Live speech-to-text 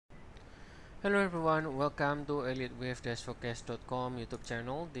Hello everyone, welcome to Elliott Wave Forecast.com YouTube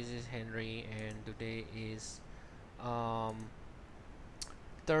channel. This is Henry and today is um,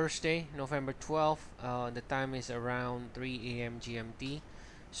 Thursday, November 12th. The time is around 3 a.m. GMT.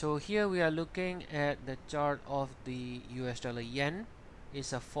 So here we are looking at the chart of the US dollar yen.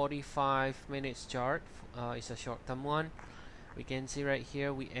 It's a 45 minutes chart. It's a short-term one. We can see right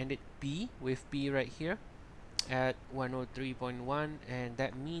here we ended B with B right here at 103.1, and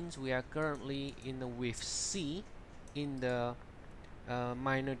that means we are currently in the wave C in the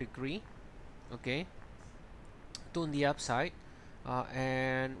minor degree, okay, to the upside,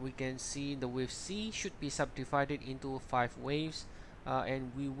 and we can see the wave C should be subdivided into 5 waves,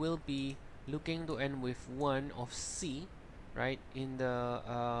 and we will be looking to end with one of C, right, in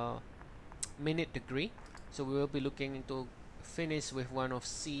the minute degree. So we will be looking to finish with one of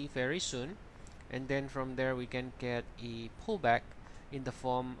C very soon, and then from there we can get a pullback in the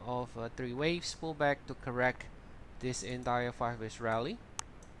form of 3 waves pullback to correct this entire 5 waves rally,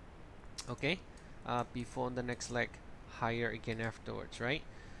 okay, before the next leg higher again afterwards, right?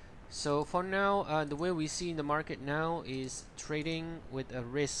 So for now, the way we see in the market now is trading with a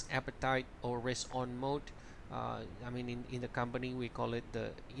risk appetite or risk on mode. I mean, in the company we call it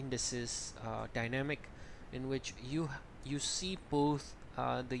the indices dynamic, in which you see both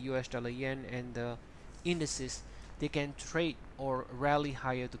the US dollar yen and the indices, they can trade or rally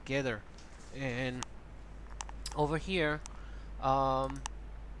higher together. And over here, um,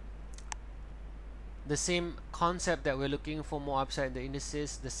 the same concept that we're looking for more upside in the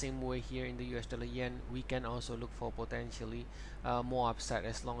indices, the same way here in the US dollar yen, we can also look for potentially more upside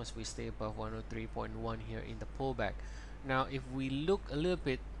as long as we stay above 103.1 here in the pullback. Now if we look a little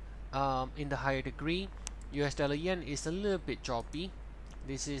bit in the higher degree, US dollar yen is a little bit choppy.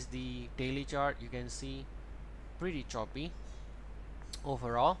 This is the daily chart. You can see pretty choppy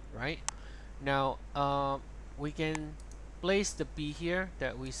overall, right? Now we can place the P here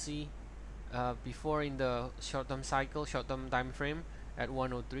that we see before in the short-term cycle, short-term time frame at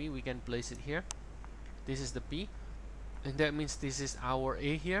 103. We can place it here. This is the P, and that means this is our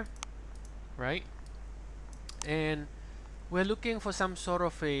A here, right? And we're looking for some sort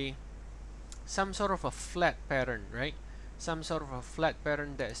of a flat pattern, right? Some sort of a flat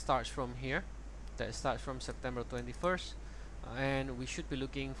pattern that starts from here, that starts from September 21st, and we should be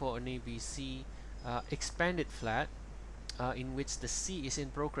looking for an ABC expanded flat, in which the C is in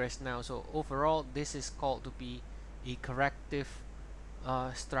progress now. So overall, this is called to be a corrective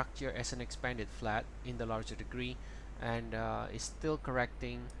structure as an expanded flat in the larger degree, and is still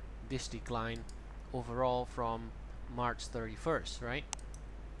correcting this decline overall from March 31st, right?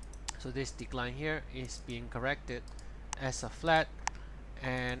 So this decline here is being corrected as a flat,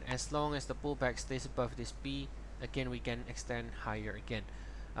 and as long as the pullback stays above this B, again we can extend higher again.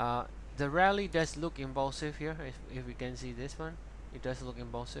 The rally does look impulsive here. If we can see this one, it does look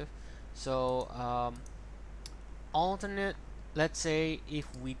impulsive. So alternate, let's say if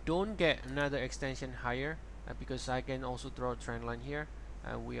we don't get another extension higher, because I can also draw a trend line here,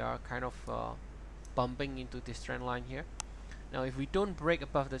 we are kind of bumping into this trend line here. Now if we don't break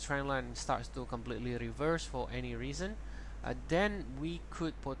above the trend line and starts to completely reverse for any reason, then we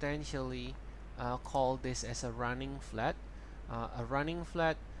could potentially call this as a running flat. A running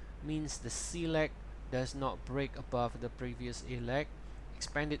flat means the C leg does not break above the previous A leg.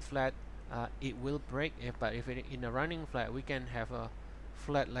 Expanded flat, it will break, but if it in a running flat, we can have a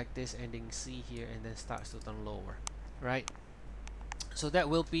flat like this ending C here and then starts to turn lower, right? So that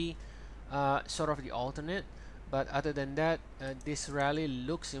will be sort of the alternate, but other than that, this rally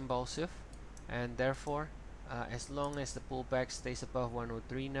looks impulsive, and therefore as long as the pullback stays above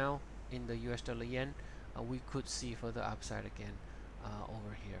 103 now in the US dollar yen, we could see further upside again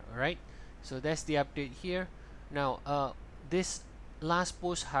over here. Alright, so that's the update here. Now this last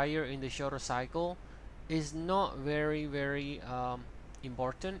push higher in the shorter cycle is not very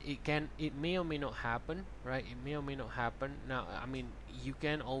important. It may or may not happen, right? It may or may not happen. Now I mean, you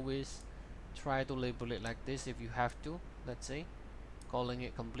can always try to label it like this if you have to, let's say calling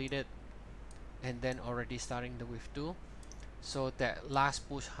it completed and then already starting the wave 2. So that last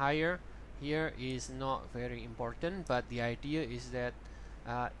push higher here is not very important, but the idea is that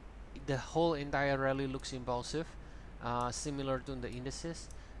the whole entire rally looks impulsive, similar to the indices,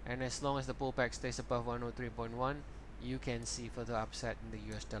 and as long as the pullback stays above 103.1, you can see further upside in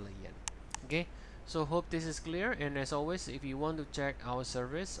the US dollar yen. Okay, so hope this is clear, and as always, if you want to check our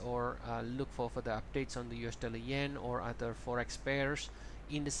service or look for further updates on the US dollar yen or other forex pairs,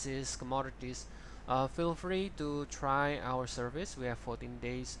 indices, commodities, feel free to try our service. We have 14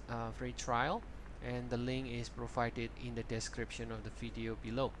 days free trial, and the link is provided in the description of the video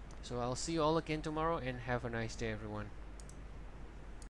below. So I'll see you all again tomorrow, and have a nice day everyone.